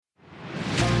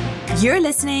You're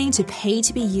listening to Pay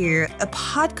to Be You, a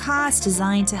podcast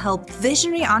designed to help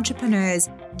visionary entrepreneurs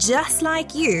just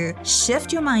like you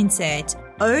shift your mindset,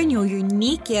 own your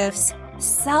unique gifts,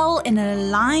 sell in an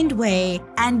aligned way,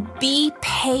 and be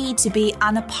paid to be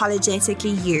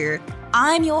unapologetically you.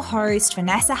 I'm your host,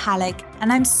 Vanessa Halleck,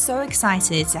 and I'm so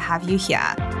excited to have you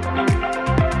here.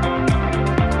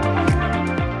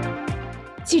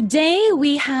 Today,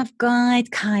 we have got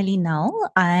Kylie Null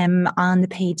on the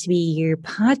Pay to Be You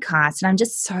podcast, and I'm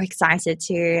just so excited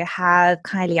to have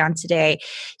Kylie on today.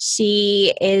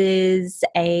 She has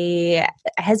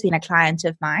been a client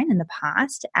of mine in the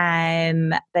past,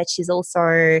 but she's also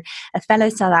a fellow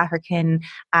South African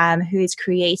who has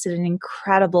created an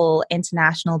incredible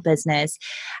international business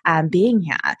being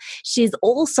here. She's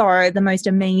also the most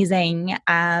amazing,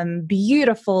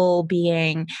 beautiful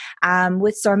being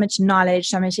with so much knowledge,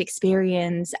 so much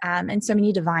experience, and so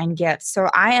many divine gifts. So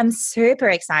I am super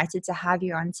excited to have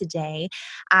you on today.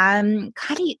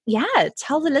 Kylie,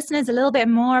 tell the listeners a little bit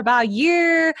more about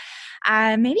you,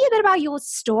 maybe a bit about your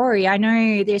story. I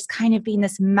know there's kind of been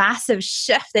this massive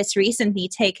shift that's recently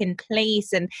taken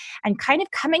place and kind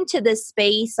of coming to this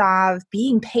space of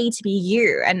being paid to be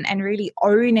you and really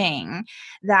owning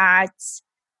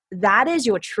that is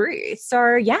your truth.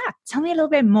 So tell me a little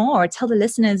bit more. Tell the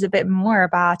listeners a bit more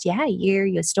about you,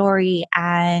 your story,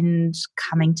 and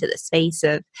coming to the space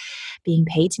of being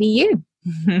paid to be you.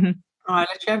 I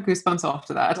literally have goosebumps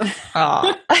after that.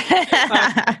 Oh.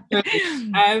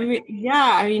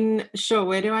 Sure.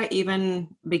 Where do I even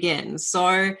begin?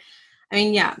 So,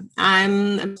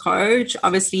 I'm a coach.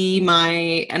 Obviously,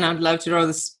 and I'd love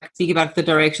to speak about the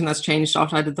direction that's changed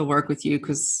after I did the work with you,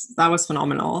 because that was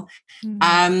phenomenal.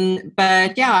 Mm-hmm.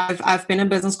 I've been a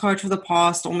business coach for the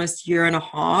past almost year and a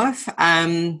half.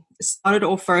 Started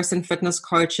off first in fitness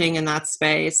coaching in that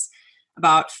space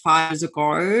about 5 years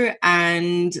ago,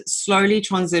 and slowly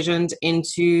transitioned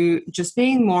into just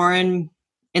being more in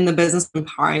the business of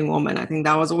empowering women. I think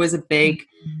that was always a big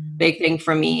thing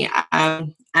for me.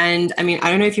 And I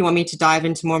don't know if you want me to dive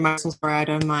into more muscles, or I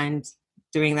don't mind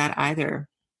doing that either.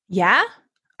 Yeah,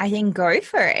 I think go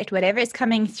for it. Whatever is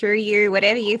coming through you,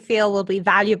 whatever you feel will be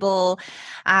valuable.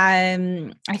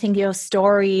 I think your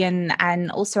story and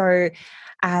also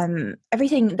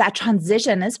everything, that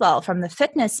transition as well from the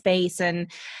fitness space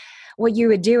and what you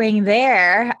were doing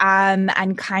there,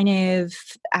 and kind of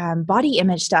body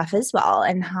image stuff as well,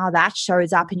 and how that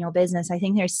shows up in your business. I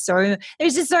think there's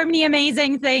just so many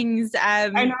amazing things. I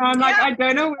know. I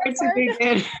don't know where to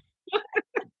begin.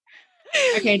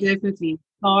 Okay, definitely.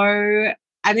 So I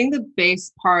think the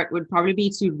best part would probably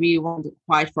be to rewind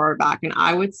quite far back, and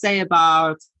I would say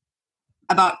about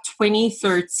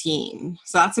 2013.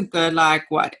 So that's a good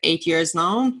 8 years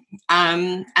now.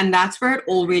 And that's where it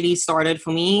all really started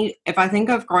for me. If I think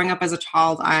of growing up as a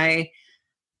child, I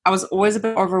was always a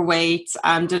bit overweight,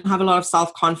 didn't have a lot of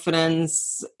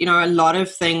self-confidence. A lot of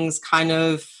things kind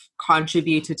of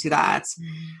contributed to that.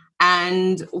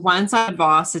 And once I had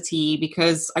varsity,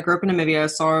 because I grew up in Namibia,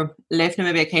 so left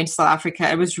Namibia, came to South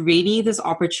Africa, it was really this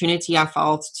opportunity I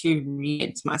felt to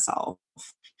reinvent myself.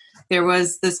 There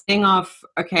was this thing of,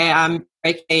 okay, I'm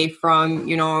from,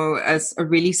 a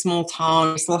really small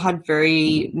town. I still had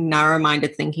very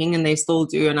narrow-minded thinking, and they still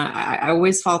do. And I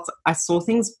always felt I saw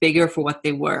things bigger for what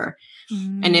they were.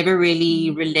 I never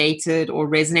really related or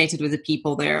resonated with the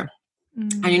people there.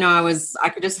 And, I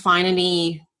could just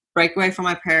finally break away from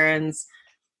my parents.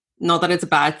 Not that it's a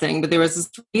bad thing, but there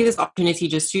was this opportunity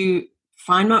just to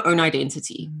find my own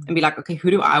identity and be like, okay,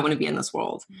 who do I want to be in this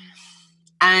world?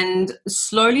 And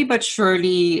slowly but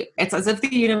surely, it's as if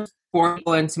the universe poured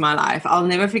people into my life. I'll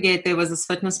never forget, there was this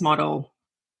fitness model.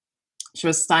 She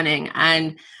was stunning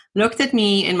and looked at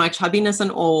me in my chubbiness and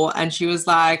all, and she was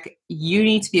like, you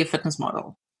need to be a fitness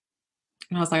model.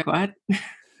 And I was like, what?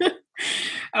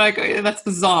 That's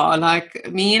bizarre.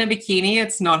 Me in a bikini,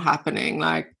 it's not happening.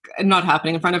 Not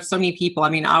happening in front of so many people.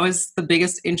 I was the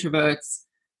biggest introvert.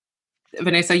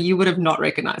 Vanessa, you would have not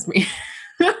recognized me.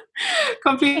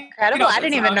 Completely incredible. I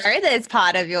didn't even know this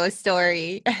part of your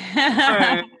story.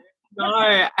 No.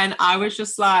 And I was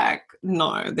just like,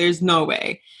 no, there's no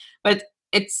way. But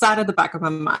it sat at the back of my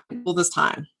mind all this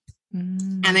time.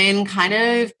 And then kind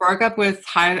of broke up with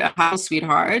high school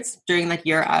sweethearts during that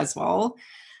year as well.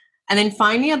 And then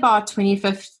finally about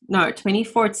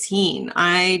 2014,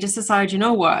 I just decided,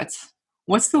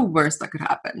 what's the worst that could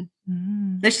happen?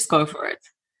 Let's just go for it.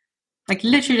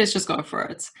 Literally, let's just go for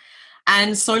it.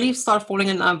 And slowly start falling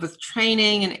in love with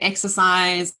training and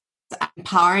exercise,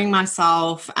 empowering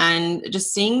myself, and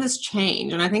just seeing this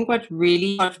change. And I think what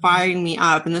really started firing me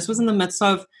up, and this was in the midst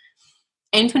of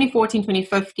in 2014,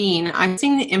 2015, I'm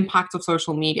seeing the impact of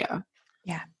social media.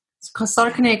 Yeah. I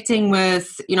started connecting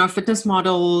with, fitness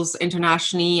models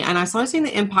internationally, and I started seeing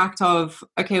the impact of,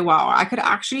 okay, wow, I could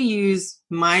actually use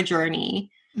my journey,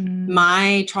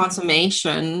 my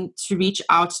transformation to reach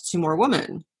out to more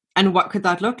women. And what could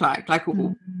that look like? Like,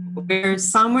 where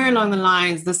somewhere along the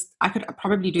lines, I could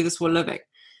probably do this for a living.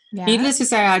 Yeah. Needless to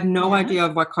say, I had no idea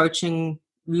of what coaching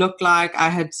looked like. I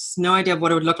had no idea of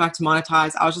what it would look like to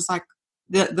monetize. I was just like,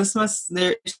 there's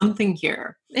something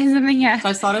here. There's something here. So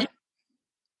I started,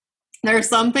 there's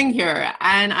something here.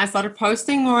 And I started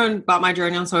posting more about my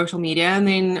journey on social media. And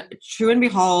then true and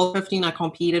behold, 15, I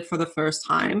competed for the first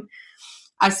time.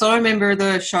 I still remember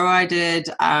the show I did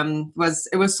it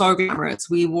was so glamorous.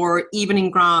 We wore evening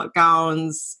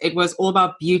gowns. It was all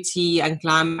about beauty and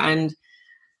glam. And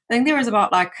I think there was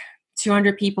about like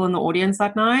 200 people in the audience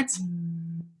that night.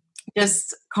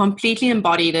 Just completely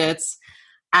embodied it.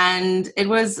 And it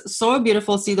was so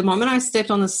beautiful. See, the moment I stepped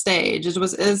on the stage, it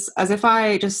was as if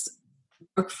I just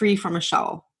broke free from a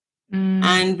shell.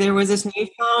 And there was this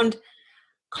newfound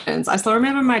confidence. I still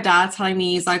remember my dad telling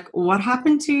me, he's like, what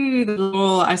happened to the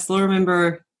girl I still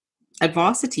remember at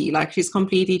varsity? Like, she's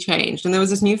completely changed. And there was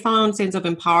this newfound sense of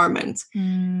empowerment.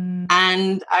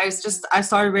 And I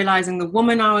started realizing the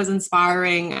woman I was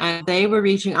inspiring, and they were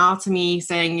reaching out to me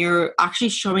saying, you're actually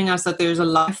showing us that there's a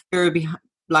life here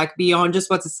beyond just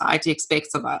what society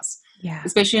expects of us. Yeah.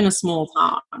 Especially in a small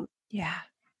town. Yeah.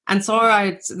 And so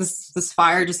this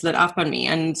fire just lit up on me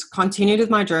and continued with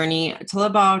my journey till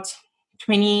about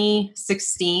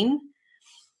 2016.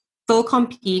 Still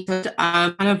competed.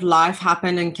 Kind of life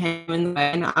happened and came in the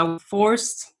way, and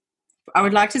I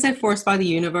would like to say forced by the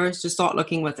universe to start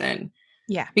looking within.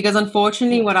 Yeah. Because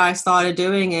unfortunately, what I started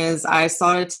doing is I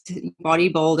started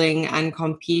bodybuilding and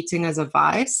competing as a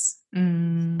vice.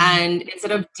 And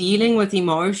instead of dealing with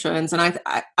emotions, and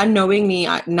I unknowingly,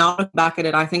 now look back at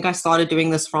it, I think I started doing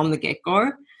this from the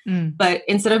get-go. But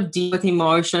instead of dealing with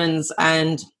emotions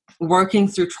and working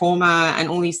through trauma and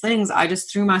all these things, I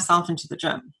just threw myself into the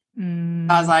gym.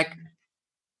 I was like,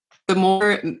 the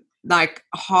more like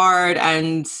hard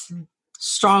and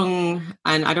strong,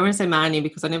 and I don't want to say manly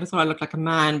because I never thought I looked like a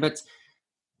man, but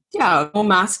yeah, the more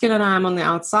masculine I am on the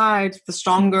outside, the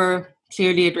stronger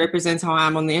clearly it represents how I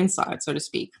am on the inside, so to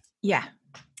speak. Yeah.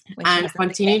 And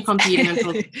continued competing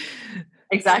until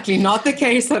exactly not the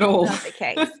case at all. Not the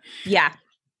case. Yeah.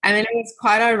 And then it was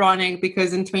quite ironic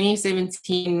because in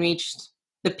 2017 reached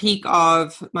the peak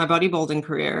of my bodybuilding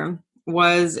career,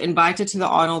 was invited to the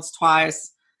Arnold's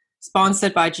twice,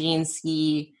 sponsored by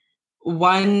GNC,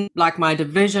 won like my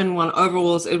division, won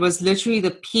overalls. It was literally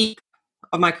the peak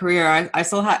of my career. I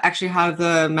still actually have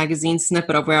the magazine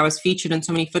snippet of where I was featured in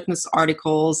so many fitness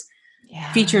articles,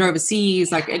 featured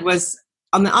overseas. Like, it was,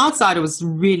 on the outside, it was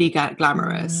really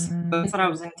glamorous. But inside I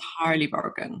was entirely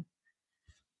broken.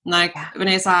 Like,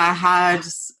 Vanessa, I had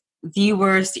the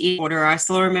worst eating disorder. I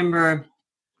still remember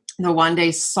the one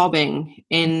day sobbing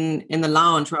in the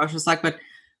lounge where I was just like, but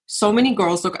so many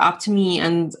girls look up to me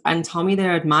and tell me they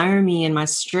admire me and my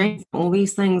strength and all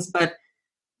these things. But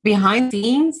behind the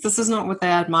scenes, this is not what they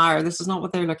admire. This is not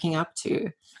what they're looking up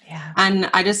to. Yeah. And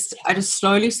I just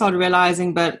slowly started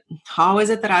realizing, but how is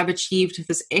it that I've achieved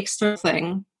this extra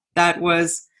thing that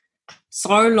was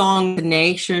so long the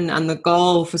nation and the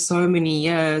goal for so many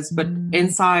years, but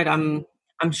inside I'm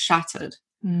shattered.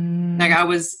 Like, I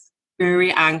was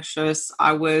very anxious.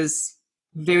 I was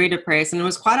very depressed, and it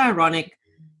was quite ironic.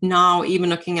 Now, even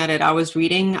looking at it, I was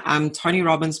reading Tony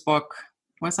Robbins' book.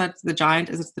 What's that? The Giant?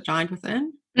 Is it The Giant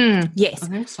Within? Yes. I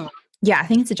think so. Yeah, I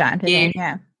think it's The Giant Within.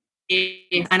 Yeah.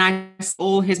 And I saw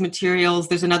all his materials.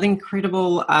 There's another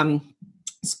incredible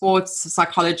sports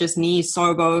psychologist, Nee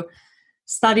Sobo,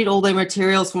 studied all the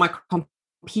materials for my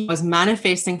competing. I was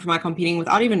manifesting for my competing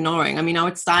without even knowing. I mean, I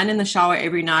would stand in the shower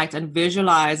every night and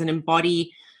visualize and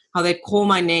embody how they'd call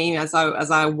my name as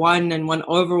I won and won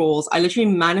overalls. I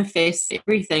literally manifest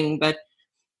everything, but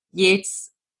yet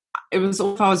it was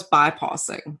all if I was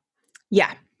bypassing.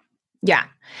 Yeah. Yeah.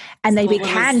 And so we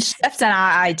can shift on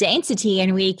our identity,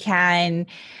 and we can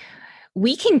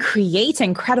create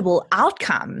incredible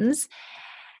outcomes,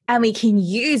 and we can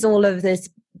use all of this,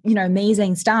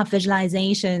 amazing stuff,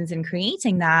 visualizations and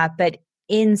creating that. But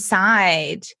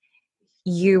inside,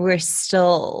 you were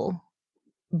still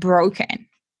broken.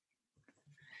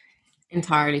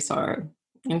 Entirely so.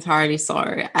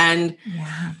 And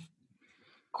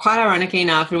quite ironically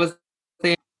enough, it was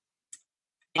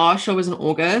our show was in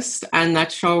August, and that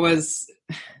show was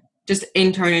just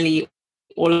internally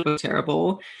all of it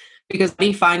terrible, because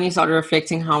we finally started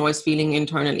reflecting how I was feeling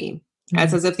internally.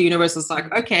 It's as if the universe was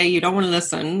like, okay, you don't want to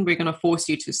listen, we're going to force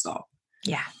you to stop.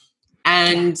 Yeah.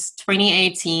 And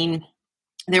 2018,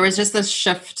 there was just this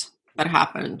shift that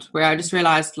happened where I just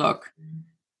realized, look,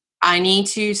 I need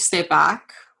to step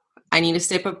back. I need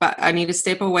to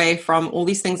step away from all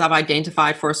these things I've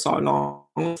identified for so long.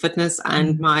 Fitness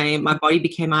and my body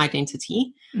became my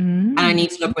identity, and I need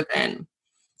to look within.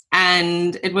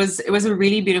 And it was a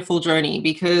really beautiful journey,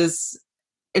 because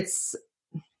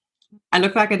I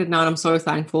look back at it now and I'm so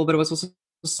thankful, but it was also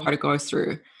so hard to go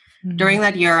through. During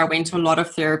that year, I went to a lot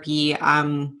of therapy,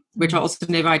 which I also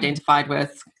never identified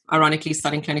with. Ironically,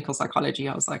 studying clinical psychology,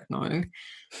 I was like, no,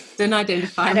 didn't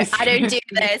identify with I don't do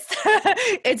this.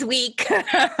 It's weak.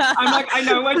 I'm like, I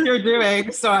know what you're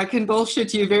doing, so I can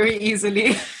bullshit you very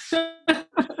easily.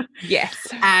 Yes.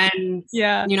 And,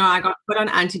 I got put on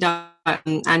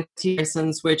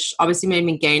antidepressants, which obviously made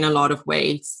me gain a lot of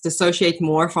weight, dissociate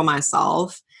more from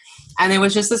myself. And there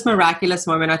was just this miraculous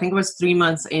moment. I think it was 3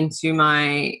 months into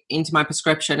my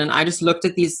prescription, and I just looked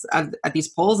at these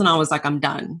pills, and I was like, I'm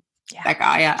done. Yeah. Like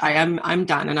I'm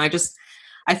done. And I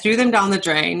threw them down the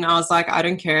drain. I was like, I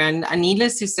don't care. And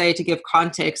needless to say, to give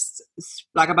context,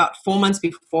 like about 4 months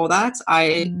before that,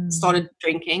 I started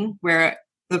drinking. Where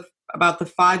about the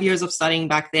 5 years of studying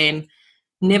back then,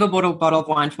 never bought a bottle of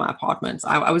wine for my apartment.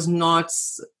 I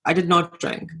did not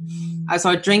drink. I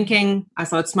started drinking. I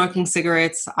started smoking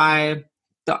cigarettes. I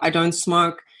don't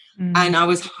smoke. And I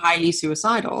was highly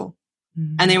suicidal.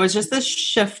 And there was just this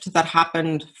shift that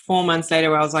happened 4 months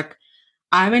later where I was like,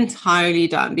 I'm entirely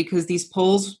done, because these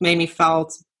pills made me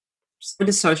felt so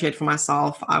dissociated from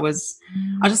myself. I was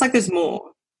just like, there's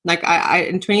more. Like I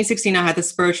in 2016, I had the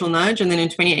spiritual nudge. And then in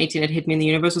 2018, it hit me, and the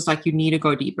universe was like, you need to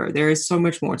go deeper. There is so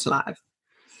much more to life.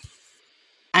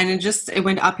 And it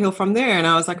went uphill from there. And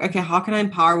I was like, okay, how can I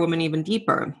empower women even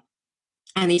deeper?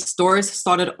 And these doors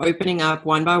started opening up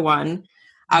one by one.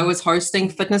 I was hosting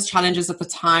fitness challenges at the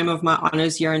time of my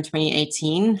honors year in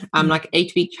 2018, like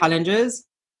 8-week challenges.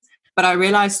 But I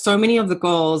realized so many of the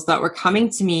girls that were coming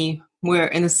to me were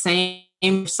in the same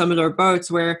similar boats,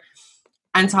 where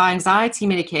anti-anxiety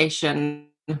medication,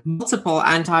 multiple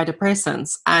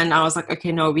antidepressants. And I was like,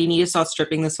 okay, no, we need to start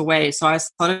stripping this away. So I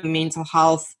started mental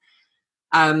health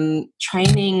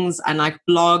trainings and like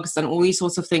blogs and all these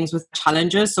sorts of things with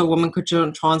challenges, so women could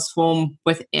transform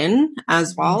within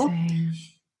as well. Amazing.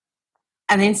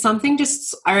 And then something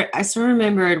I still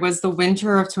remember, it was the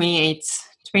winter of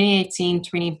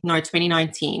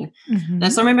 2019. And I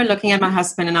still remember looking at my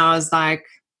husband, and I was like,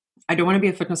 I don't want to be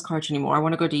a fitness coach anymore. I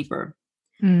want to go deeper.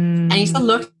 And he still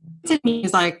looked at me.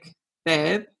 He's like,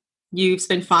 babe, you've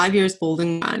spent 5 years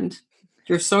building brand.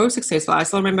 You're so successful. I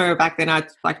still remember back then I had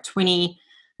like 20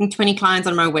 clients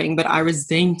on my wing, but I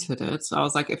resented it. So I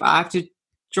was like, if I have to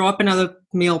draw up another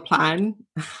meal plan,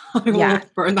 I will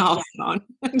burn the house down.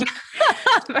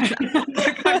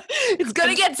 It's going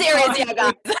to get serious, yeah,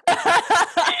 guys.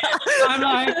 I'm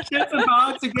like, shit's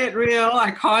about to get real.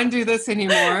 I can't do this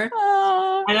anymore.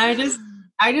 And I just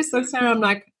looked at her, I'm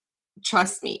like,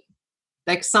 trust me.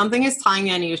 Like, something is tying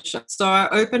me, I need to shift. So I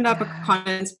opened up a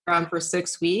confidence program for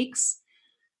 6 weeks.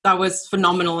 That was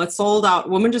phenomenal. It sold out.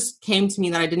 Women just came to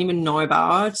me that I didn't even know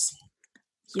about.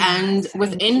 Yes, and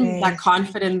within that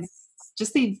confidence,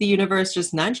 just the universe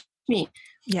just nudged me.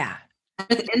 Yeah.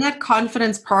 In that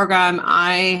confidence program,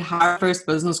 I hired first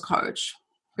business coach,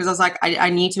 because I was like, I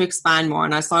need to expand more.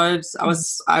 And I was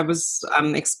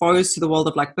exposed to the world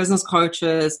of like business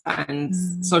coaches and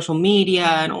social media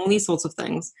and all these sorts of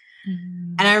things.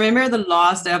 And I remember the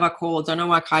last day of our call, don't know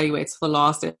why Kylie waits for the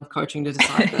last day of coaching to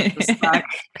decide this.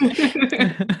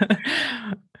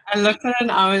 I looked at it,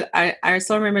 and I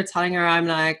still remember telling her, I'm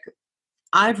like,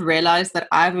 I've realized that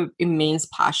I have an immense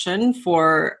passion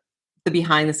for the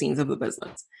behind the scenes of the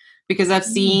business, because I've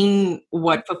seen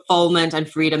what fulfillment and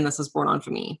freedom this has brought on for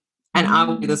me. And I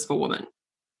will do this for women.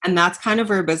 And that's kind of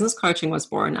where business coaching was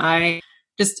born. I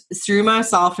just threw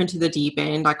myself into the deep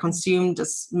end. I consumed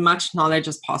as much knowledge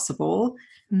as possible,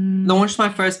 launched my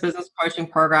first business coaching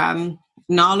program.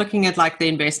 Now looking at like the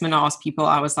investment I asked people,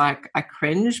 I was like, I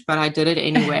cringe, but I did it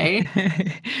anyway.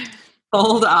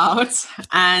 Sold out.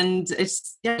 And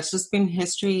it's just been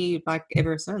history like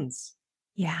ever since.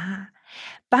 Yeah.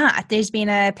 But there's been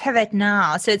a pivot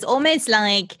now. So it's almost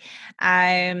like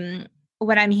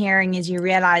what I'm hearing is you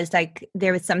realize like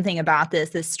there was something about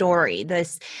this story,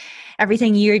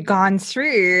 everything you had gone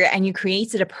through, and you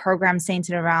created a program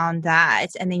centered around that.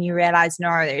 And then you realized, no,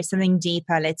 there's something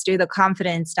deeper. Let's do the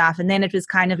confidence stuff. And then it was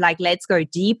kind of like, let's go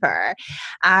deeper,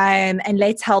 and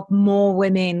let's help more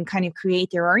women kind of create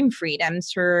their own freedom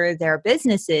through their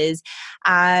businesses.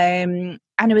 And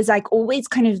it was like always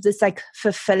kind of this like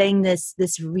fulfilling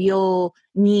this real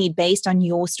need based on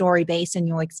your story, based on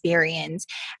your experience.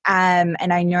 And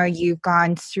I know you've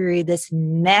gone through this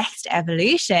next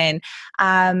evolution,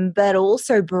 but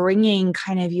also bringing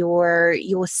kind of your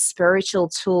spiritual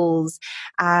tools,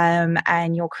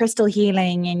 and your crystal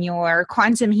healing and your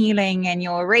quantum healing and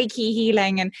your Reiki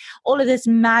healing and all of this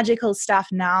magical stuff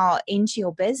now into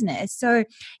your business. So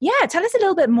yeah, tell us a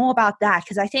little bit more about that,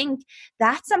 because I think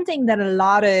that's something that a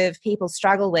lot of people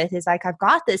struggle with, is like, I've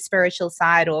got this spiritual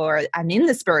side, or I'm in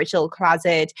the spiritual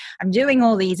closet, I'm doing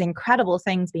all these incredible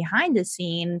things behind the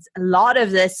scenes. A lot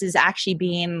of this is actually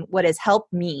being what has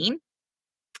helped me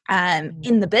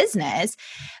in the business,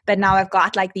 but now I've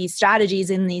got like these strategies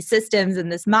and these systems and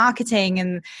this marketing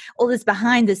and all this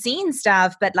behind the scenes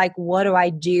stuff, but like, what do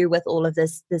I do with all of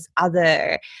this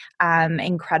other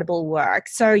incredible work?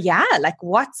 So yeah, like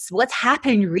what's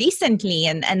happened recently,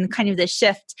 and kind of the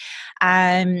shift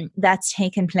that's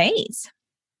taken place?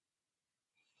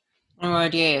 Oh,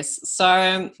 yes. So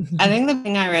I think the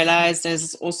thing I realized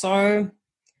is also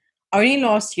only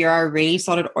last year I really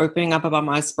started opening up about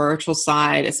my spiritual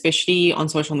side, especially on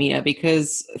social media,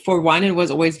 because for one, it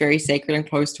was always very sacred and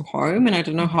close to home, and I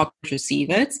don't know how to receive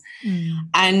it.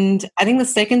 And I think the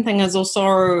second thing is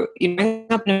also, growing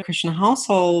up in a Christian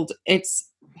household, it's,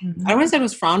 I don't want to say it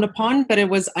was frowned upon, but it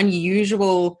was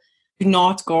unusual to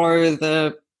not go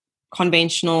the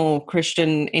conventional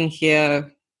Christian in here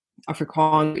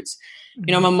Afrikaans.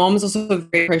 My mom's also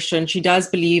very Christian. She does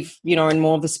believe, in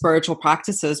more of the spiritual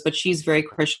practices, but she's very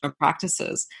Christian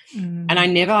practices. And I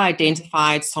never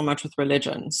identified so much with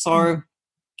religion. So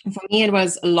for me, it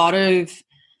was I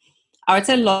would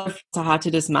say a lot of I had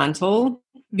to dismantle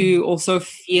to also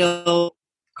feel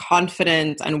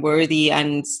confident and worthy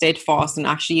and steadfast and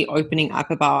actually opening up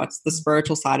about the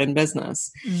spiritual side in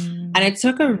business. And it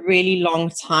took a really long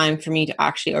time for me to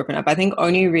actually open up. I think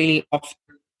only really after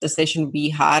the session we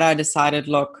had, I decided,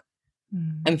 look,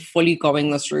 I'm fully going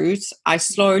this route. I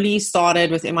slowly started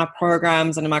within my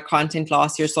programs and in my content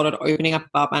last year, started opening up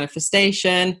about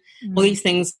manifestation, all these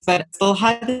things, but still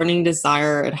had the burning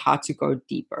desire. It had to go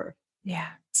deeper. Yeah.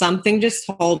 Something just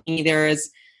told me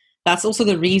that's also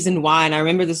the reason why. And I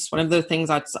remember this is one of the things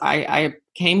that I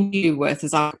came to you with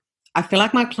is I feel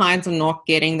like my clients are not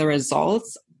getting the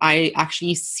results I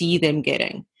actually see them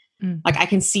getting. Like I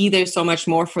can see there's so much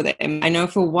more for them. I know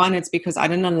for one, it's because I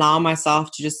didn't allow myself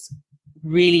to just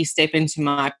really step into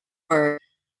my power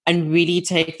and really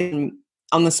take them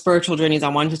on the spiritual journeys I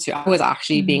wanted to. I was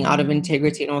actually being out of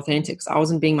integrity and authentic. So I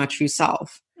wasn't being my true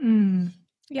self.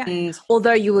 Yeah. And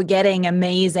although you were getting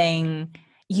amazing,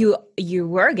 you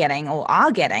were getting or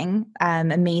are getting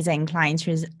amazing client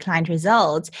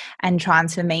results and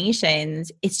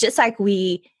transformations. It's just like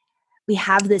we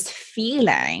have this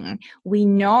feeling, we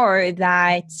know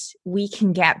that we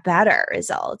can get better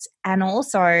results. And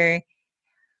also, I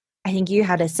think you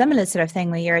had a similar sort of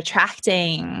thing where you're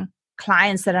attracting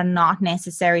clients that are not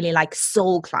necessarily like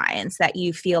soul clients that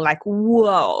you feel like,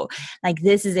 whoa, like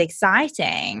this is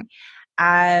exciting.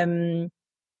 Yeah,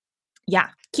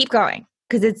 keep going.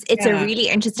 Because it's a really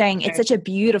interesting, it's such a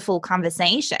beautiful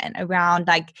conversation around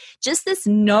like just this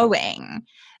knowing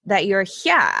that you're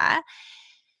here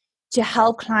to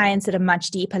help clients at a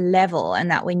much deeper level,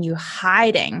 and that when you're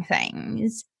hiding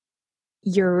things,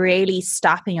 you're really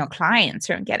stopping your clients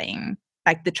from getting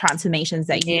like the transformations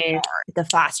that you want, the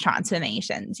fast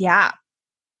transformations. Yeah.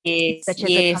 Yes.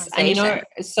 And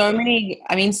so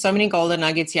many golden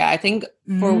nuggets here. I think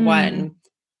for one,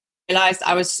 I realized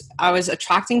I was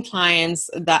attracting clients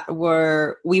that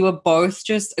we were both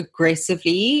just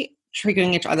aggressively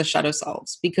triggering each other's shadow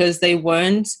selves, because they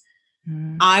weren't,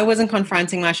 I wasn't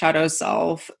confronting my shadow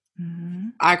self.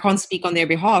 I can't speak on their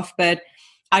behalf, but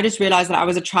I just realized that I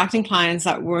was attracting clients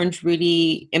that weren't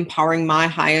really empowering my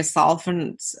higher self,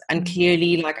 and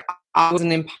clearly like I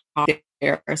wasn't empowering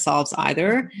their selves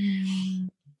either.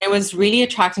 It was really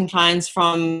attracting clients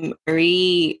from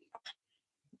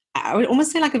I would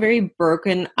almost say like a very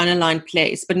broken, unaligned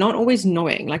place, but not always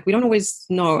knowing. Like we don't always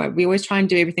know. We always try and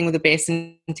do everything with the best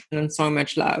intent and so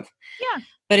much love. Yeah.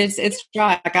 But it's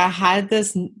dry. Like I had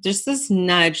this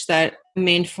nudge that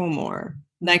meant for more.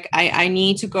 Like I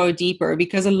need to go deeper,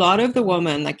 because a lot of the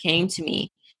women that came to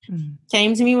me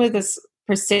with this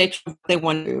perception of what they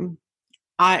want to do.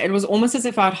 It was almost as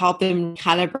if I'd help them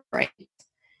calibrate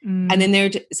and then they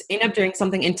just end up doing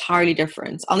something entirely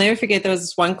different. I'll never forget, there was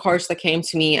this one coach that came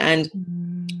to me, and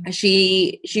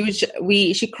she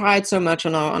cried so much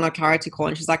on our clarity call,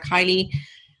 and she's like, Kylie,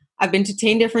 I've been to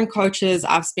 10 different coaches,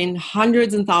 I've spent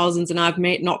hundreds and thousands, and I've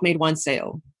not made one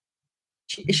sale.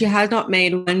 She has not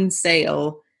made one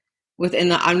sale within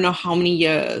the, I don't know how many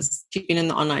years she's been in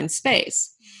the online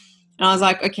space. And I was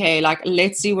like, okay, like,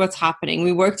 let's see what's happening.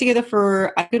 We worked together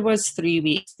for, I think it was 3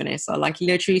 weeks, Vanessa, like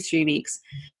literally 3 weeks.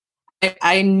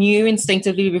 I knew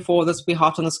instinctively before we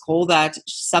hopped on this call that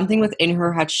something within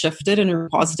her had shifted in a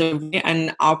positive way,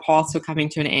 and our paths were coming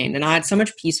to an end. And I had so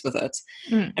much peace with it.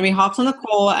 And we hopped on the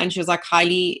call, and she was like,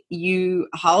 Kylie, you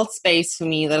held space for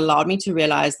me that allowed me to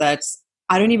realize that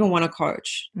I don't even want to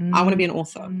coach. I want to be an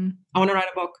author. I want to write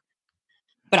a book.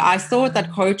 But I thought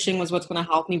that coaching was what's going to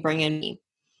help me bring in me.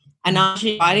 And now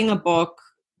she's writing a book,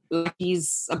 like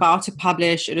he's about to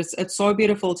publish. It's so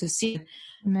beautiful to see.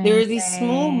 Amazing. There are these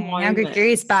small moments. I get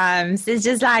goosebumps. It's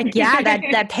just like, yeah,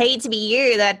 that paid to be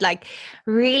you, that like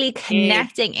really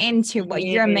connecting into what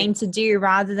you're meant to do,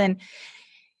 rather than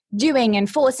doing and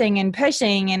forcing and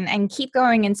pushing and keep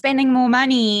going and spending more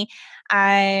money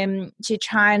to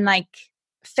try and like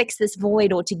fix this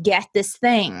void or to get this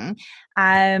thing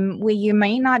where you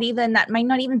may not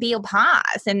even be your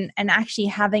path, and actually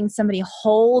having somebody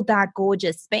hold that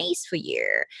gorgeous space for you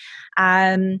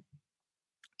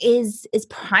is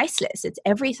priceless. It's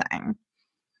everything.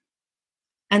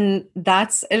 And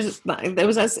it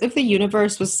was as if the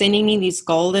universe was sending me these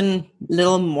golden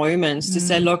little moments to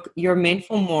say, look, you're meant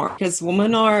for more, because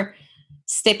women are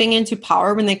stepping into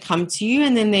power when they come to you,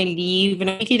 and then they leave in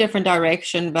a completely different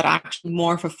direction, but actually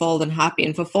more fulfilled and happy.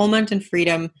 And fulfillment and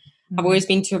freedom have always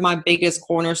been two of my biggest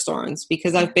cornerstones,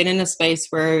 because I've been in a space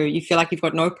where you feel like you've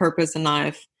got no purpose in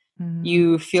life.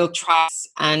 You feel trapped,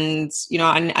 and you know,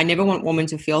 I never want women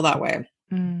to feel that way.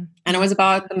 And it was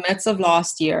about the midst of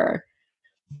last year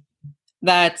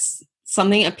that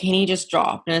a penny just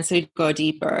dropped, and I said, go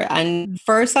deeper. And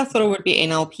first I thought it would be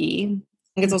NLP.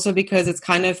 I think it's also because it's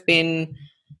kind of been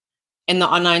in the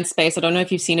online space. I don't know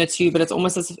if you've seen it too, but it's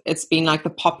almost as if it's been like the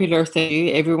popular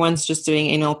thing. Everyone's just doing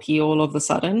NLP all of a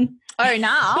sudden. Oh,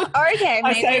 now? Okay.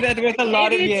 I say that with a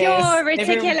lot of years. Your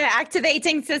reticular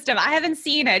activating system. I haven't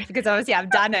seen it because obviously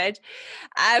I've done it.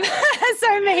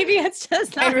 So maybe it's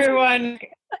just like...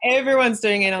 Everyone's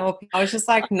doing NLP. I was just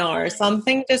like, no,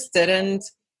 something just didn't.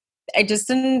 I just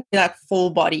didn't like full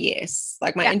body yes.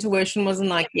 Like my intuition wasn't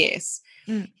like yes.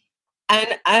 And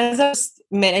as I was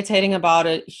meditating about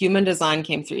it, human design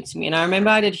came through to me. And I remember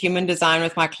I did human design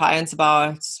with my clients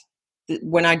about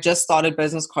when I just started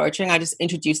business coaching. I just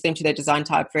introduced them to their design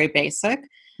type, very basic.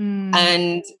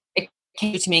 And it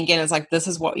came to me again. It's like, this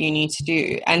is what you need to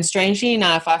do. And strangely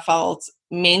enough, I felt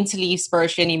mentally,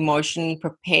 spiritually, and emotionally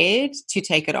prepared to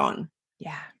take it on.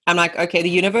 Yeah. I'm like, okay, the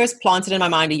universe planted in my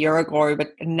mind a year ago,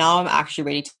 but now I'm actually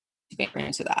ready to get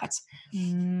into that.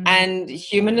 And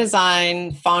human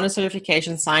design, found a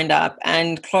certification, signed up,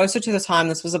 and closer to the time,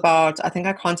 this was about, I think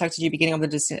I contacted you beginning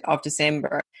of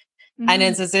December. And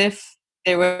it's as if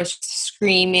there was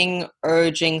screaming,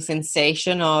 urging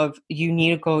sensation of, you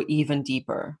need to go even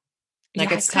deeper.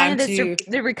 Like it's time to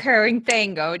the recurring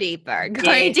thing, go deeper,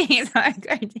 go deeper.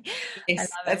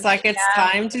 Yes. It's like it's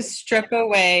time to strip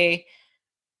away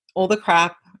all the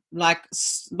crap, like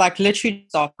literally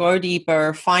stop, go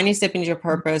deeper, finally step into your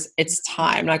purpose. It's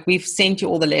time. Like we've sent you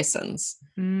all the lessons,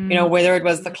 you know, whether it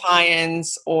was the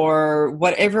clients or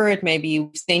whatever it may be,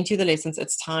 we've sent you the lessons.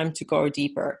 It's time to go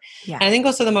deeper. Yeah. And I think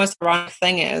also the most ironic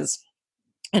thing is,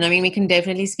 and I mean, we can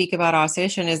definitely speak about our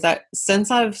session, is that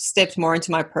since I've stepped more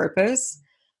into my purpose,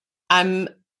 I'm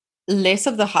less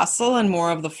of the hustle and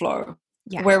more of the flow.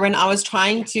 Yeah. Where when I was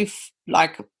trying to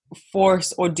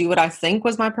force or do what I think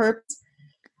was my purpose,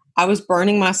 I was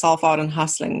burning myself out and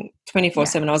hustling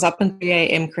 24/7. I was up until 3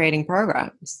 a.m. creating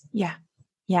programs. Yeah.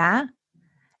 Yeah.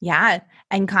 Yeah.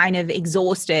 And kind of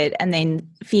exhausted, and then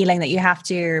feeling that you have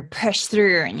to push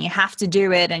through and you have to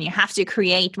do it and you have to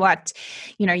create what,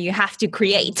 you know, you have to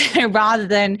create rather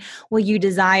than what you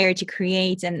desire to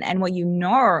create and what you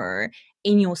know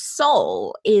in your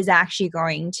soul is actually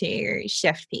going to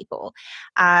shift people.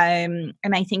 And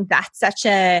I think that's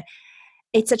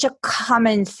it's such a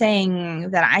common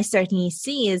thing that I certainly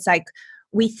see is like,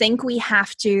 we think we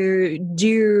have to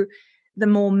do the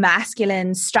more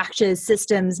masculine structures,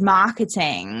 systems,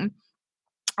 marketing,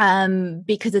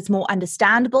 because it's more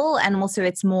understandable, and also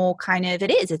it's more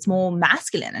it's more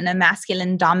masculine in a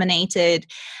masculine dominated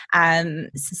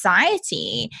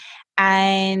society.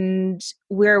 And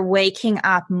we're waking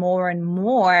up more and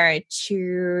more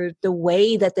to the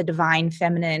way that the divine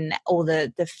feminine or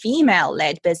the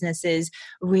female-led businesses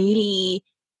really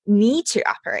need to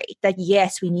operate, that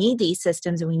yes, we need these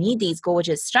systems and we need these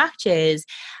gorgeous structures,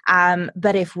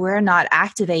 but if we're not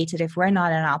activated, if we're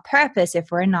not in our purpose,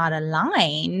 if we're not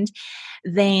aligned,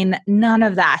 then none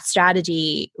of that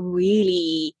strategy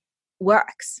really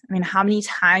works. I mean, how many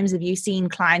times have you seen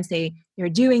clients say they're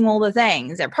doing all the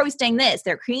things, they're posting this,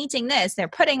 they're creating this, they're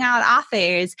putting out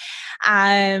offers,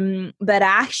 but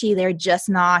actually they're just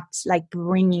not like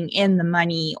bringing in the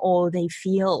money, or they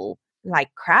feel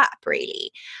like crap,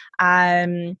 really.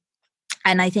 And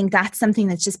I think that's something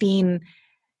that's just been,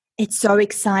 it's so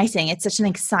exciting. It's such an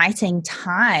exciting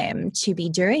time to be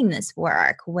doing this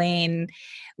work, when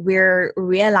we're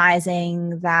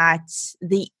realizing that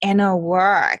the inner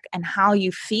work and how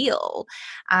you feel,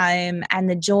 and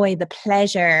the joy, the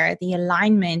pleasure, the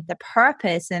alignment, the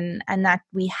purpose, and that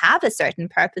we have a certain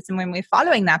purpose. And when we're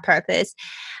following that purpose,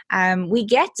 we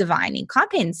get divinely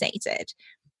compensated.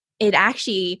 It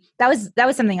actually, that was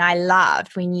something I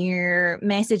loved when you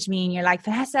messaged me and you're like,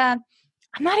 Vanessa,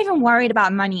 I'm not even worried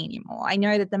about money anymore. I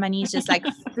know that the money is just like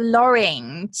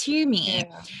flowing to me.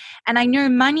 Yeah. And I know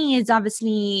money is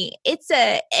obviously, it's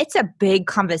a big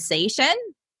conversation.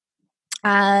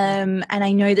 And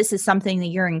I know this is something that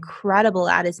you're incredible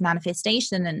at, is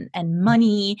manifestation and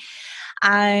money.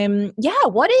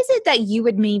 What is it that you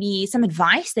would, maybe some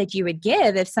advice that you would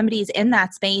give if somebody's in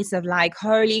that space of like,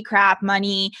 holy crap,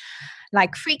 money,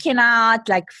 like freaking out,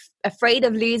 like afraid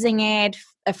of losing it,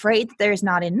 afraid that there's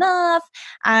not enough.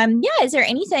 Is there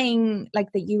anything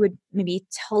like that you would maybe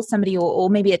tell somebody,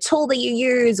 or maybe a tool that you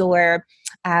use, or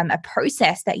a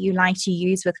process that you like to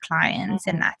use with clients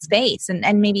in that space,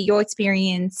 and maybe your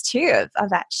experience too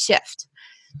of that shift?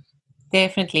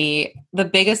 Definitely. The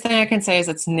biggest thing I can say is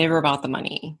it's never about the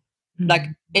money. Like,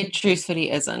 it truthfully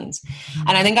isn't.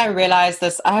 And I think I realized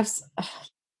this. I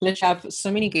literally have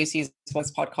so many goosies for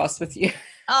this podcast with you.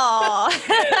 Oh,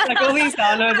 like all these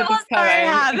downloads at this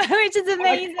time, which is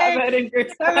amazing.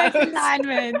 So much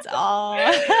alignment.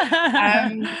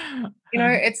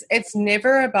 It's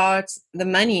never about the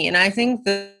money. And I think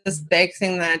this big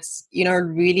thing that's,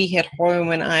 really hit home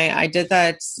when I did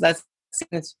that's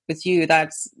with you,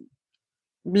 that's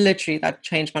literally, that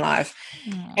changed my life.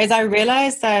 As I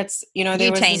realized that, you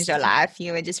changed your life.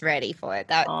 You were just ready for it.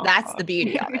 That's the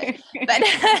beauty of it. But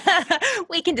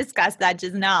we can discuss that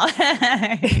just now.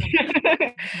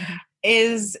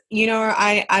 Is,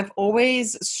 I've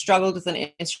always struggled with an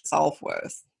issue of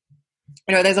self-worth.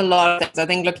 There's a lot of things. I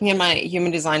think looking at my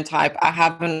human design type, I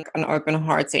have an open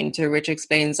heart center, which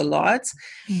explains a lot.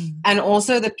 And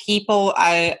also the people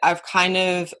I've kind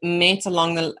of met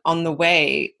on the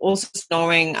way, also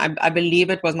knowing I believe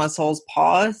it was my soul's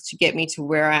path to get me to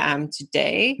where I am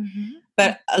today.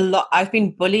 But I've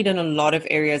been bullied in a lot of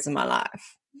areas in my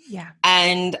life. Yeah.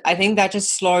 And I think that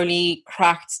just slowly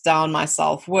cracked down my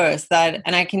self-worth.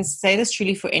 And I can say this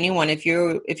truly for anyone, if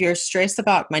you're stressed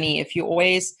about money, if you're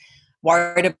always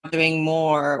worried about doing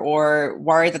more, or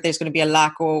worried that there's going to be a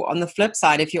lack, or on the flip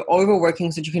side, if you're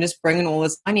overworking so that you can just bring in all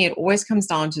this money, it always comes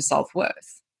down to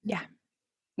self-worth. Yeah.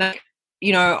 Now, do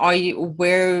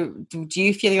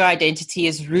you feel your identity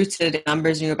is rooted in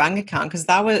numbers in your bank account? Because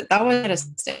that was a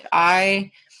step.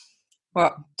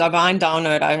 Divine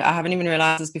download, I haven't even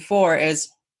realized this before, is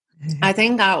I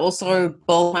think I also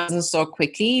built my business so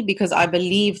quickly because I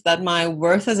believed that my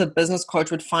worth as a business coach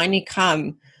would finally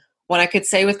come when I could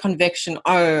say with conviction,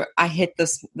 oh, I hit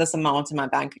this amount in my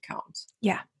bank account.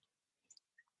 Yeah.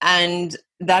 And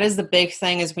that is the big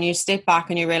thing, is when you step back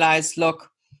and you realize, look,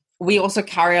 we also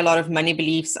carry a lot of money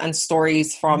beliefs and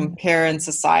stories from parents,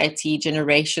 society,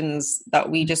 generations that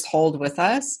we just hold with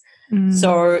us.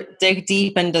 So dig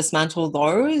deep and dismantle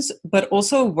those, but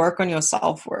also work on your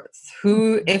self-worth.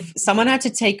 If someone had to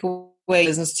take away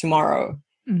business tomorrow,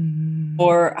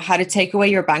 or had to take away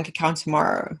your bank account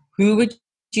tomorrow,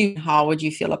 how would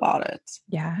you feel about it?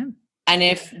 Yeah. And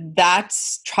if that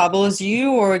troubles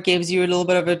you or gives you a little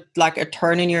bit of a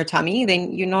turn in your tummy,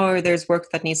 then there's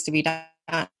work that needs to be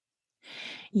done.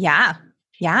 Yeah.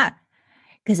 Yeah.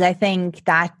 Because I think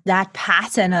that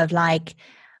pattern of like,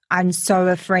 I'm so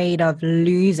afraid of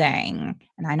losing.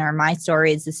 And I know my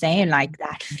story is the same, like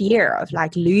that fear of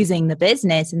like losing the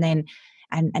business and then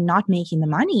and not making the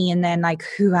money. And then like,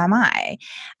 who am I?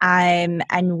 And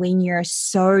when you're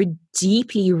so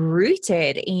deeply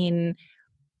rooted in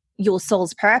your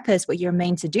soul's purpose, what you're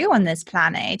meant to do on this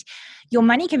planet, your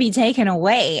money can be taken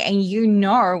away. And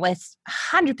with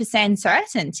 100%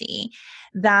 certainty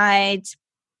that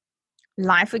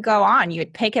life would go on. You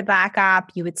would pick it back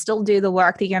up. You would still do the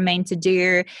work that you're meant to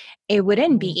do. It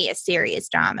wouldn't be a serious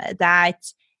drama. That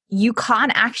you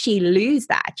can't actually lose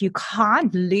that. You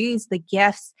can't lose the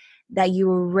gifts that you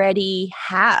already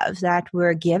have, that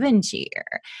were given to you.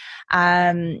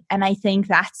 And I think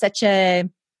that's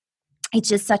it's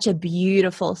just such a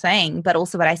beautiful thing. But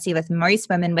also what I see with most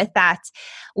women with that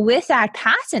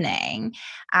patterning,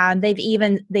 they've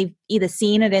either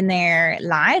seen it in their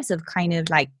lives of kind of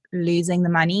like losing the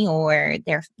money, or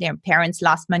their parents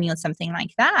lost money or something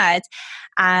like that.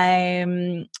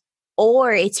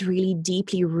 Or it's really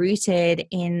deeply rooted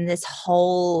in this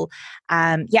whole,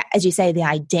 as you say, the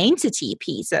identity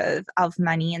piece of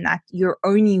money, and that you're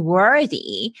only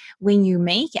worthy when you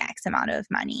make X amount of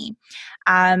money.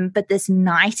 But this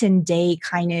night and day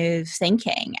kind of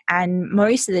thinking. And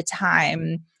most of the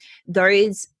time,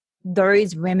 those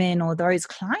women or those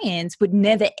clients would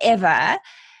never, ever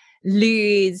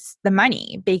lose the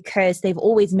money, because they've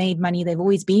always made money, they've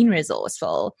always been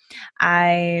resourceful.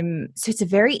 So it's a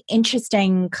very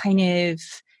interesting kind of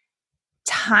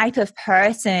type of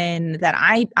person that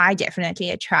I definitely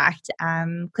attract,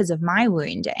 because of my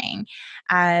wounding,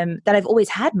 that I've always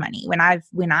had money. When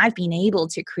I've been able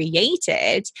to create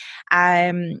it,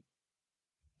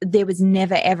 there was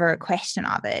never ever a question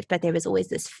of it, but there was always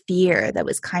this fear that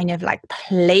was kind of like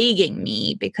plaguing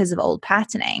me because of old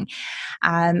patterning.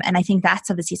 And I think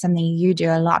that's obviously something you do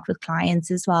a lot with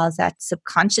clients as well, is that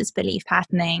subconscious belief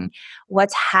patterning,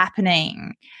 what's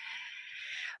happening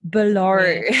below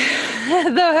the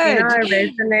hood.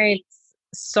 I resonate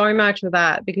so much with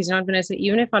that, because Vanessa,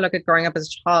 even if I look at growing up as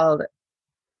a child,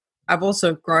 I've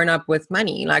also grown up with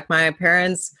money. Like my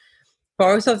parents,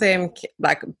 both of them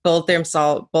like built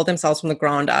themselves from the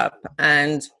ground up,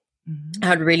 and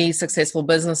had really successful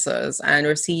businesses and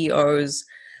were CEOs,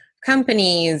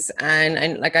 companies,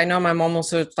 and like I know my mom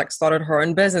also like started her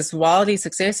own business, wildly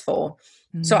successful.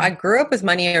 So I grew up with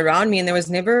money around me, and there was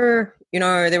never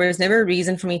a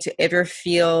reason for me to ever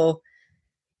feel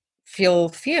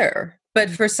fear. But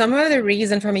for some other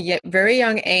reason, from a very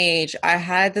young age, I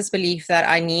had this belief that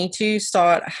I need to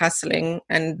start hustling,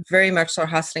 and very much so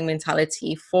hustling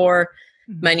mentality for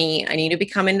money. I need to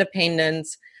become independent.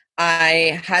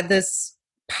 I had this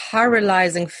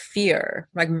paralyzing fear,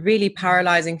 like really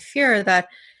paralyzing fear, that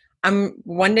I'm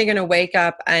one day going to wake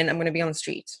up and I'm going to be on the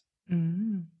street.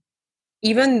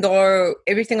 Even though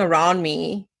everything around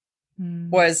me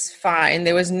was fine,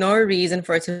 there was no reason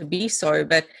for it to be so,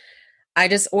 but I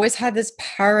just always had this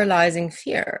paralyzing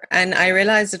fear. And I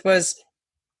realized it was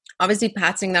obviously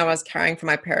patterning that I was carrying from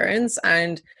my parents.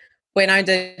 And when I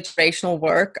did generational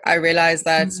work, I realized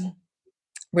that,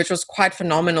 which was quite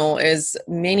phenomenal, is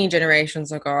many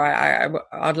generations ago,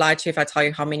 I'd lie to you if I tell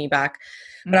you how many back,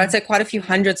 but I'd say quite a few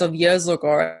hundreds of years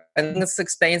ago. And this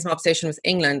explains my obsession with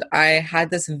England. I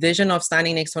had this vision of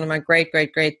standing next to one of my great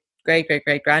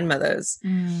grandmothers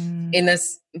in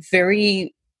this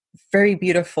very, very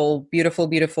beautiful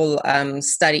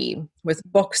study with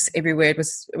books everywhere. It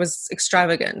was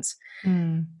extravagant.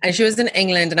 And she was in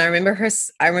England, and I remember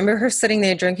her sitting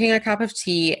there drinking a cup of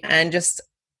tea and just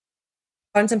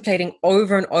contemplating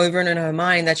over and over in her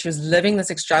mind that she was living this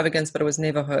extravagance, but it was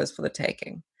never hers for the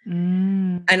taking.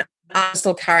 And I'm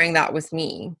still carrying that with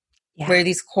me, where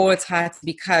these cords had to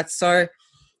be cut. So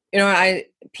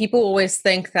people always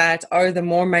think that, oh, the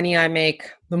more money I make,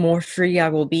 the more free I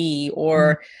will be,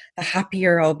 or the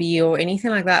happier I'll be, or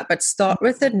anything like that. But start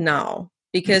with it now,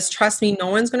 because trust me, no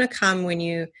one's going to come when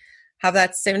you have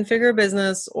that 7-figure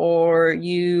business, or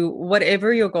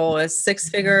whatever your goal is,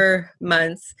 6-figure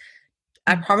month.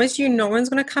 I promise you, no one's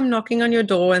going to come knocking on your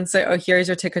door and say, oh, here's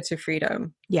your ticket to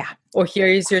freedom. Yeah. Or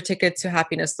here's your ticket to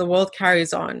happiness. The world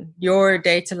carries on. Your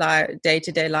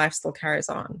day-to-day life still carries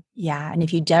on. Yeah. And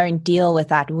if you don't deal with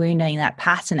that wounding, that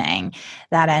patterning,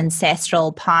 that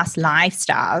ancestral past life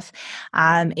stuff,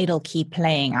 it'll keep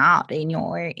playing out in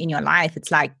your life.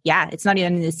 It's like, it's not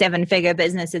even the 7-figure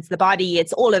business, it's the body,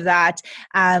 it's all of that,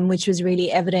 which was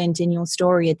really evident in your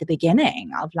story at the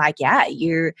beginning of like,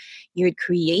 you had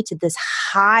created this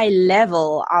high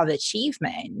level of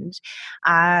achievement,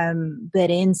 but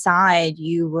inside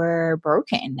you were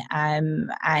broken,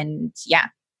 and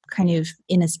kind of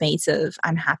in a space of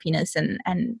unhappiness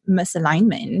and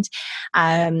misalignment.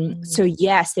 So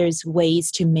yes, there's ways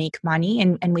to make money,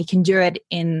 and we can do it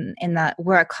in the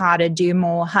work harder, do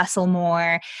more, hustle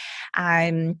more,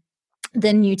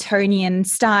 the Newtonian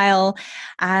style,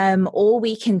 or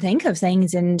we can think of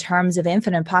things in terms of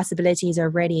infinite possibilities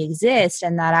already exist,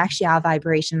 and that actually our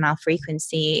vibration and our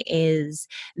frequency is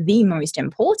the most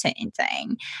important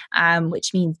thing,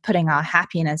 which means putting our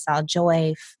happiness, our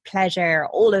joy, pleasure,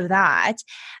 all of that,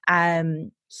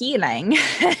 healing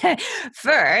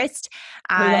first.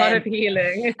 A lot of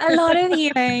healing.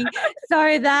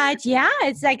 So that,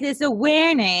 it's like this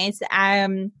awareness,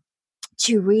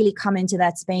 to really come into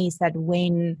that space that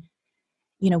when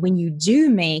you do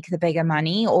make the bigger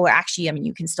money, or actually, I mean,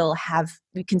 you can still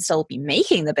be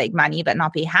making the big money, but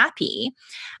not be happy.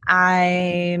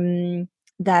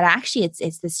 That actually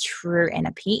it's this true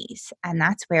inner peace, and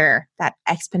that's where that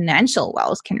exponential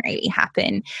wealth can really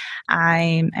happen,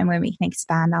 and when we can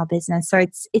expand our business. So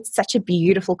it's such a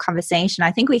beautiful conversation.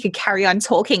 I think we could carry on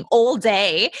talking all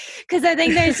day, because I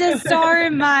think there's just so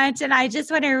much, and I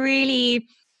just want to really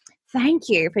thank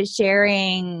you for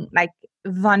sharing, like,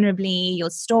 vulnerably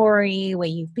your story, where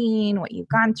you've been, what you've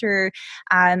gone through,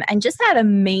 and just that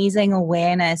amazing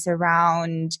awareness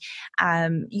around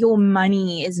your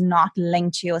money is not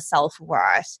linked to your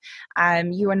self-worth.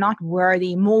 You are not more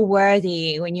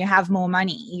worthy when you have more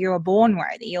money. You are born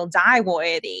worthy, you'll die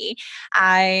worthy.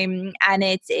 And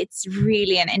it's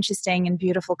really an interesting and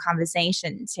beautiful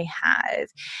conversation to have.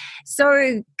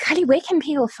 So Kylie, where can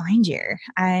people find you?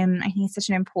 I think it's such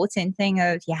an important thing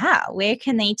of, where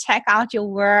can they check out your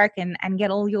work and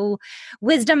get all your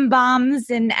wisdom bombs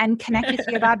and connect with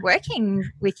you about working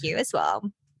with you as well?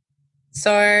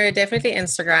 So definitely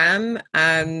Instagram.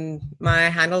 My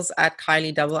handle's at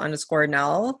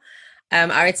Kylie_Nell.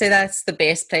 I would say that's the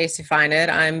best place to find it.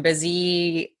 I'm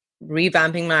busy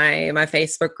revamping my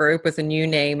Facebook group with a new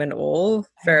name and all.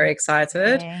 Very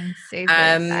excited. Super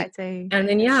exciting. And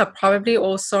then probably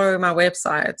also my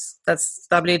website. That's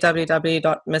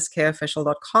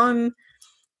www.misskofficial.com.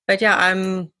 But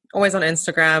I'm always on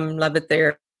Instagram. Love it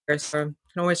there. So you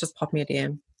can always just pop me a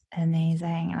DM.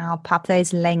 Amazing. And I'll pop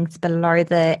those links below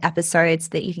the episodes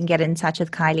that you can get in touch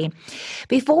with Kylie.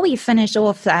 Before we finish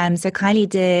off, so Kylie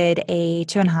did a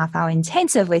 2.5-hour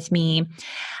intensive with me.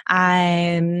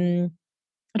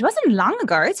 It wasn't long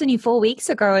ago. It's only 4 weeks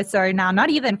ago or so now. Not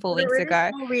even 4 weeks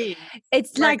ago. 4 weeks.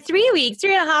 It's like 3 weeks,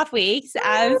 3.5 weeks.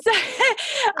 And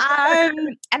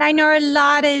I know a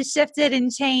lot has shifted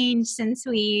and changed since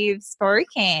we've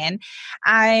spoken.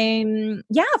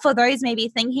 For those maybe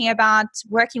thinking about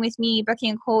working with me,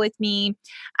 booking a call with me,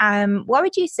 what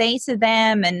would you say to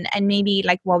them? And maybe,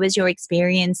 like, what was your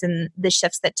experience and the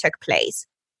shifts that took place?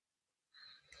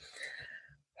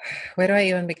 Where do I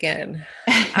even begin?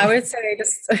 I would say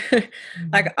just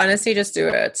honestly, just do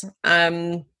it.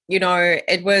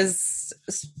 It was,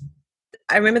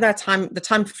 I remember that time, the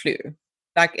time flew.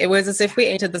 Like, it was as if we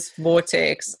entered this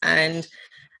vortex, and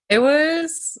it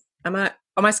was, on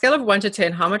my scale of 1 to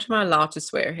 10, how much am I allowed to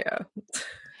swear here?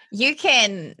 You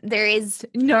can. There is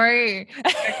no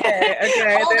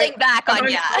holding back on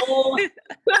you.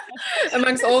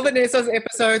 Amongst all Vanessa's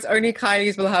episodes, only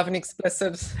Kylie's will have an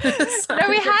explicit sign. No,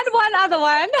 we had one other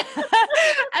one.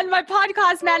 And my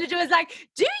podcast manager was like,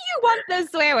 do you want the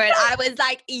swear word? I was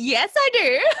like, yes, I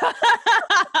do.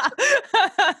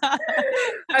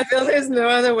 I feel there's no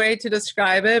other way to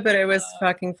describe it, but it was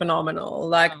fucking phenomenal.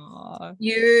 Like,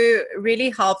 you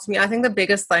really helped me. I think the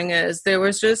biggest thing is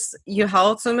you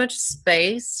held so much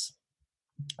space,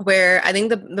 where I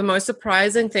think the most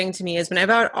surprising thing to me is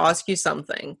whenever I would ask you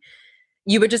something,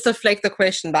 you would just deflect the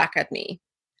question back at me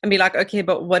and be like, okay,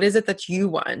 but what is it that you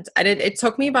want? And it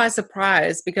took me by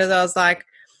surprise, because I was like,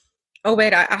 oh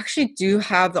wait, I actually do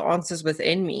have the answers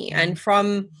within me. And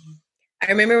I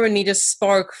remember when we just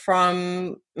spoke,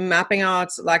 from mapping out,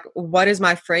 like, what is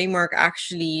my framework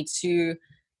actually to,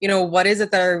 what is it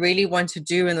that I really want to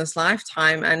do in this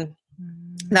lifetime? And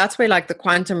that's where, like, the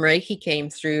quantum Reiki came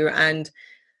through, and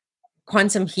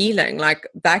quantum healing, like,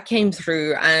 that came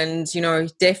through, and,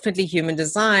 definitely human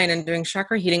design and doing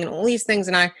chakra healing and all these things.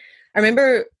 And I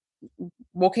remember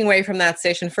walking away from that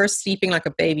session, first sleeping like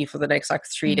a baby for the next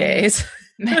 3 days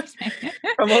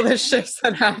from all the shifts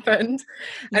that happened.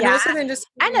 And also then just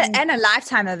and a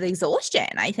lifetime of exhaustion,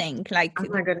 I think. Like, oh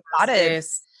my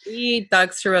goodness, we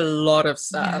dug through a lot of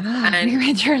stuff. And we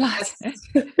went through a lot.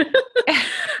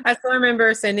 I still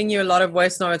remember sending you a lot of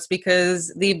voice notes,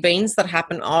 because the events that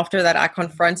happened after that, I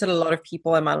confronted a lot of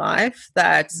people in my life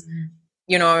that,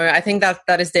 I think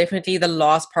that is definitely the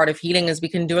last part of healing, is we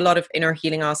can do a lot of inner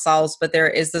healing ourselves, but there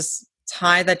is this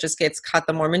tie that just gets cut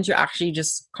the moment you actually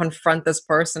just confront this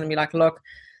person and be like, look,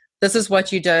 this is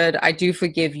what you did. I do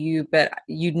forgive you, but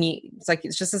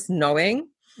it's just this knowing.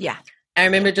 Yeah. I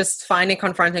remember just finally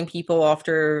confronting people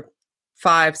after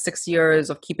 5-6 years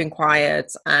of keeping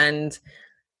quiet, and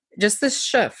just the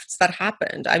shifts that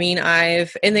happened. I mean,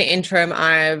 in the interim,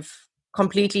 I've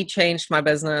completely changed my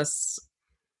business,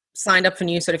 signed up for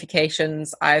new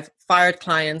certifications. I've fired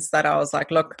clients that I was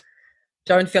like, look,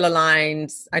 don't feel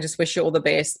aligned. I just wish you all the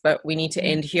best, but we need to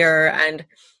end here. And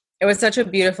it was such a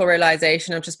beautiful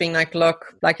realization of just being like,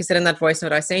 look, like you said in that voice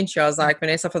note I sent you, I was like,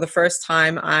 Vanessa, for the first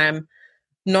time, I'm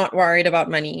not worried about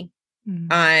money.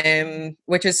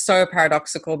 which is so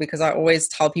paradoxical because I always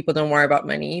tell people don't worry about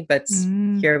money, but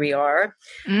here we are.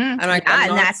 And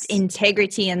that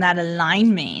integrity and that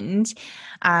alignment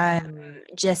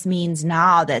just means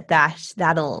now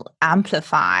that'll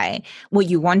amplify what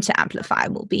you want to amplify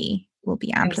will be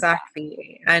amplified.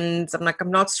 Exactly. And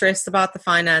I'm not stressed about the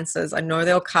finances. I know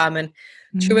they'll come. And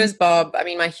true as Bob, I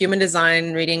mean, my human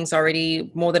design readings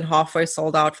already more than halfway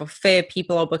sold out for Feb.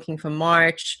 People are booking for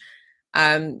March.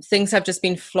 Things have just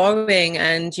been flowing.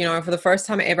 And, for the first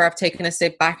time ever, I've taken a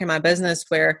step back in my business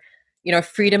where,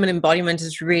 freedom and embodiment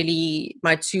is really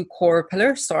my two core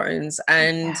pillar stones.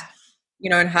 And,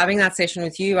 and having that session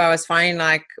with you, I was finding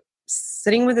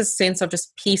sitting with a sense of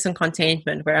just peace and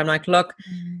contentment where I'm like, look,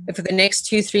 if for the next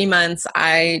 2-3 months,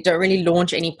 I don't really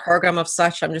launch any program of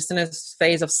such, I'm just in a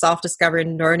phase of self-discovery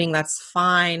and learning, that's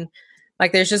fine.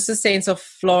 There's just a sense of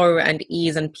flow and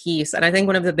ease and peace. And I think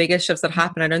one of the biggest shifts that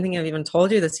happened, I don't think I've even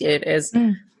told you this yet, is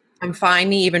I'm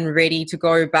finally even ready to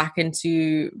go back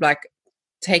into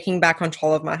taking back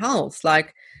control of my health,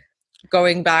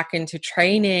 going back into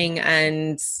training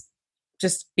and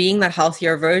just being that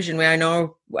healthier version where I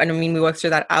know, and I mean, we worked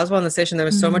through that as well in the session. There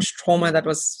was so much trauma that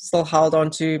was still held on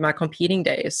to my competing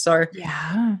days. So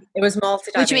it was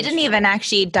multidimensional. Which we didn't even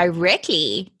actually I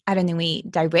don't think we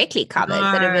directly covered,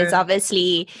 but it was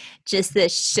obviously just the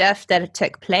shift that it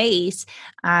took place.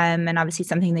 And obviously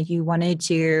something that you wanted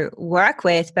to work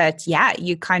with, but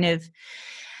you kind of,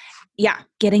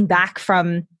 getting back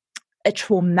from a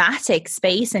traumatic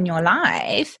space in your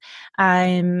life,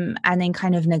 and then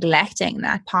kind of neglecting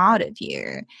that part of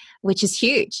you, which is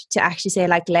huge to actually say,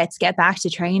 let's get back to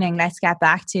training, let's get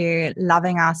back to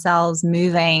loving ourselves,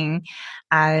 moving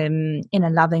in a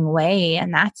loving way.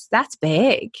 And that's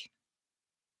big.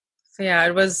 So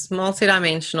it was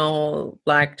multidimensional,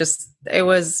 it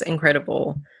was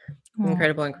incredible.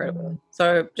 Incredible.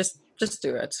 So just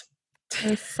do it.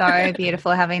 It's so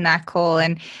beautiful having that call.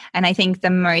 And I think the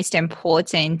most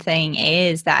important thing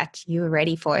is that you were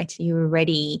ready for it. You were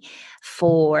ready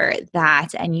for that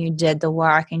and you did the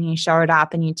work and you showed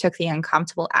up and you took the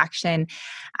uncomfortable action.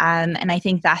 And I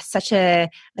think that's such an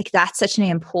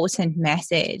important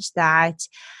message, that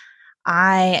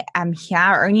I am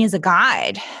here only as a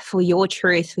guide for your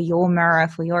truth, for your mirror,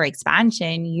 for your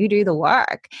expansion. You do the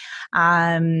work.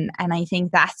 And I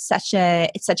think that's such a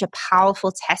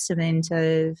powerful testament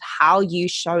of how you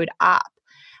showed up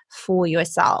for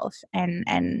yourself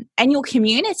and your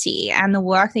community and the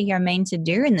work that you're meant to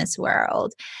do in this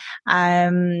world.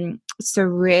 So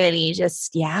really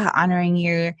just, honoring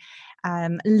you,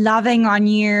 loving on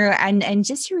you and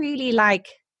just really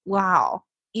wow.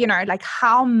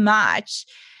 How much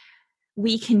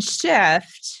we can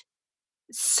shift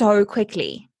so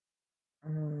quickly.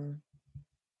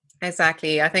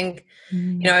 Exactly. I think,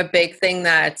 a big thing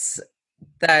that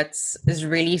is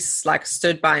really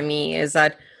stood by me is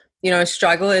that,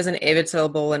 struggle is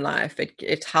inevitable in life.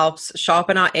 It helps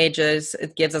sharpen our edges.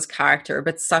 It gives us character,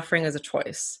 but suffering is a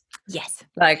choice. Yes.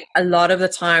 A lot of the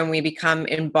time we become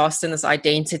embossed in this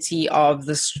identity of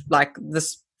this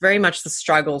very much the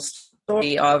struggle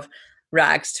story of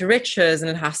rags to riches, and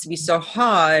it has to be so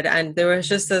hard. And there was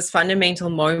just this fundamental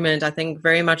moment, I think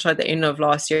very much at the end of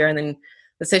last year, and then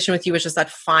the session with you was just that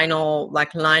final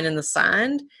line in the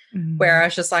sand where I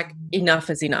was just enough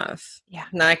is enough.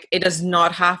 It does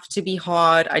not have to be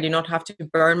hard. I do not have to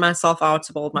burn myself out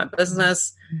to build my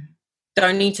business.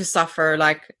 Don't need to suffer.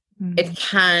 It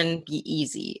can be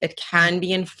easy. It can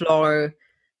be in flow.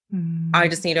 I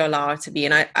just need to allow it to be.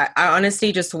 And I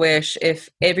honestly just wish if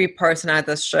every person had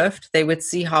this shift, they would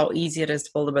see how easy it is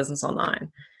to build a business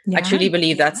online. I truly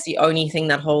believe that's the only thing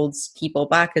that holds people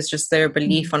back, is just their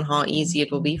belief on how easy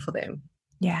it will be for them.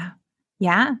 Yeah.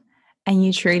 And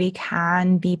you truly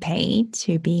can be paid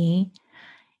to be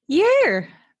you.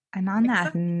 And on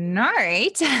that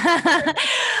note, I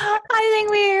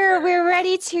think we're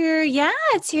ready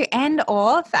to end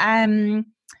off.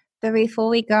 But before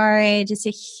we go, just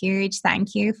a huge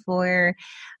thank you for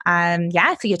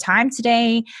your time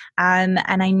today. And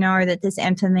I know that this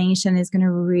information is going to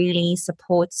really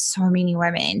support so many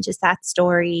women, just that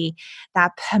story,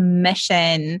 that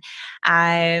permission,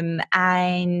 and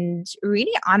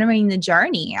really honoring the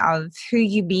journey of who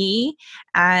you be,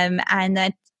 and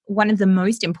that one of the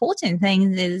most important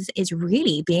things is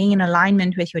really being in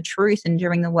alignment with your truth and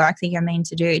doing the work that you're meant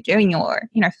to do, doing your,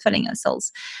 fulfilling your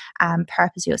soul's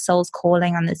purpose, your soul's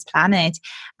calling on this planet.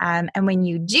 And when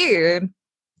you do,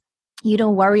 you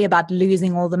don't worry about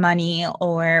losing all the money,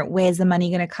 or where's the money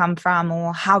going to come from,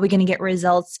 or how we're going to get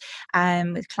results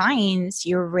with clients.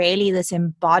 You're really this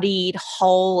embodied,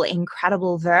 whole,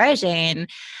 incredible version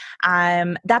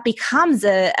that becomes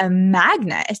a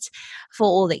magnet for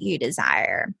all that you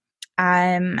desire.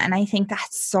 And I think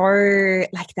that's so,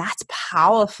 that's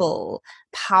powerful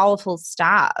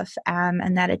stuff.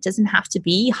 And that it doesn't have to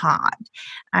be hard.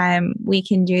 We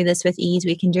can do this with ease.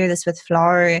 We can do this with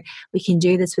flow. We can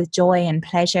do this with joy and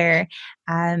pleasure.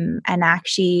 And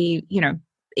actually,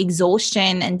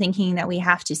 exhaustion and thinking that we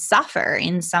have to suffer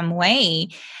in some way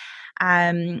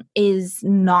is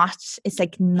not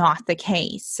the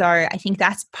case. So I think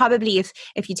that's probably,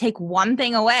 if you take one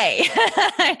thing away,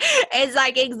 it's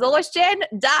like exhaustion,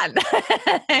 done.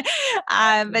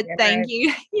 But thank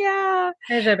you. Yeah.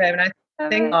 Pleasure, babe. And I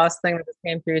think the last thing that just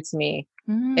came through to me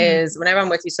is, whenever I'm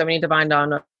with you, so many divine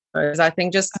downloads, I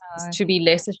think just to be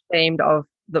less ashamed of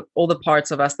all the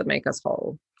parts of us that make us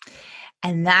whole.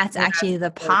 And that's actually the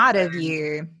part of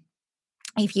you.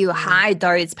 If you hide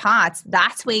those parts,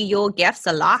 that's where your gifts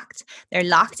are locked. They're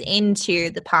locked into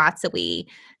the parts that we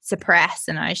suppress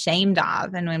and are ashamed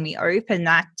of. And when we open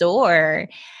that door,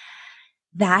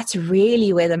 that's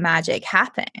really where the magic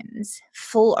happens.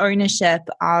 Full ownership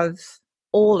of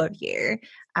all of you.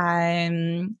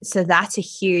 So that's a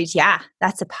huge,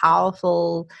 that's a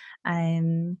powerful,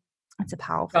 Drop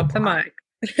the mic.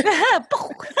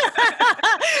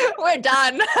 We're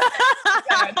done.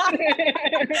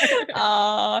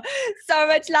 Oh, so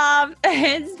much love.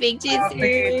 Speak to you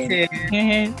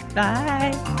soon.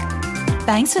 Bye.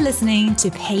 Thanks for listening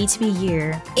to Pay to Be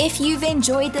You. If you've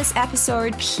enjoyed this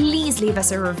episode, please leave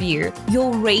us a review.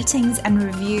 Your ratings and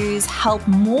reviews help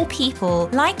more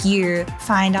people like you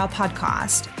find our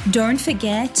podcast. Don't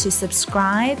forget to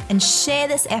subscribe and share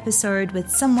this episode with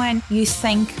someone you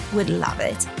think would love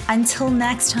it. Until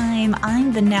next time,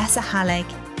 I'm Vanessa Halleck,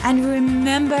 and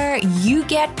remember, you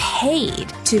get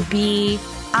paid to be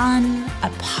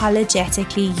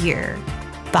unapologetically you.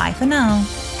 Bye for now.